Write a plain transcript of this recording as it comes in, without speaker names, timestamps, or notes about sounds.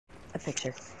a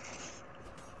picture.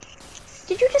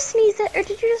 Did you just sneeze at, or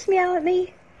did you just meow at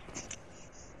me?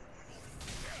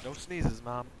 No sneezes,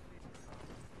 Mom.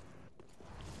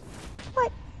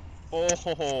 What?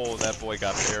 Oh, that boy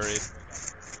got buried.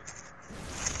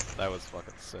 That was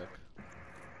fucking sick.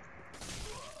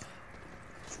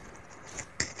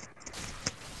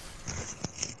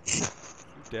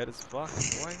 You dead as fuck,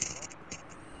 boy.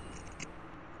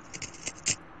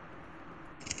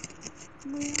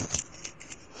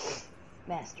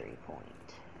 Mastery point.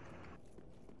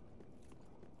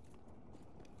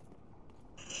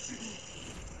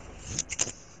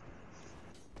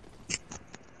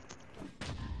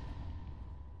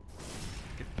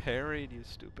 Get parried, you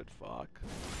stupid fuck.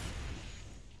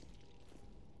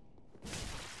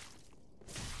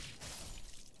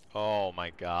 Oh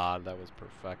my god, that was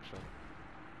perfection.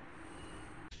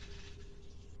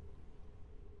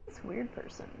 This weird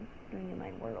person doing in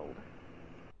my world.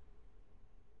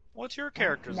 What's your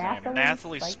character's Nathalie name?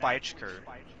 Nathalie Speichker.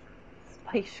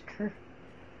 Speichker.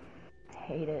 I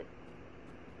hate it.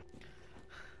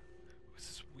 Who's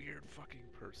this weird fucking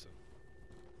person?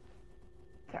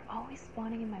 They're always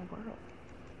spawning in my world.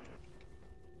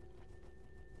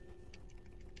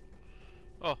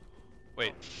 Oh,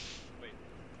 wait.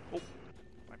 Oh,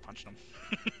 I punched him.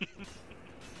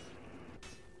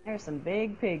 There's some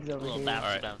big pigs over Little here. bouncy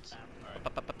Alright. bounce.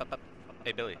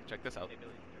 Hey Billy, check this out.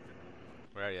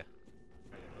 Where are you?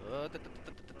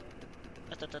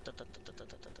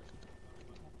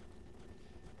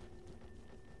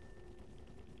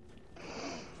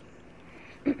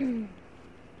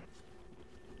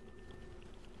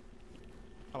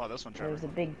 How about this one, Trevor?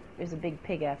 There's a big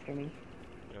pig after me.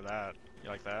 Look at that. You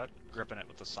like that? Gripping it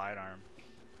with the sidearm.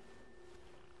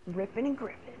 Ripping and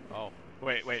gripping. Oh.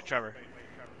 Wait, Trevor.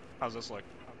 How's this look?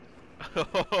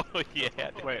 Oh yeah.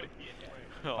 Wait.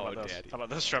 Oh, How about this? daddy. How about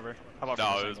this, Trevor? How about from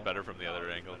No, this it was angle? better from the other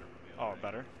angle. Oh,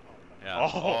 better? Yeah.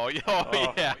 Oh. Yeah.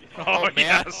 Oh. Yeah. Oh, Oh, man,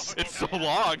 yes. it's so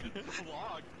long.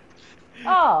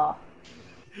 Oh!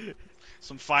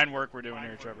 Some fine work we're doing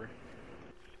here, Trevor.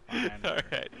 Fine. All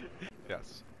right.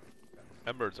 Yes.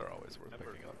 Embers are always worth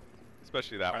picking up,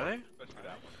 especially that one. Are they?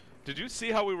 Did you see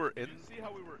how we were in?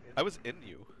 I was in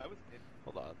you.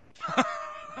 Hold on.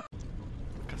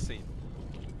 Casino.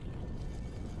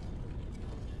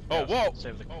 Oh, whoa!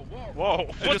 Save the... Whoa!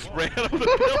 I just ran up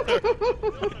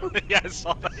the pillar. Yeah, I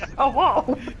saw that. Oh,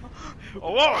 whoa!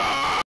 Oh, whoa!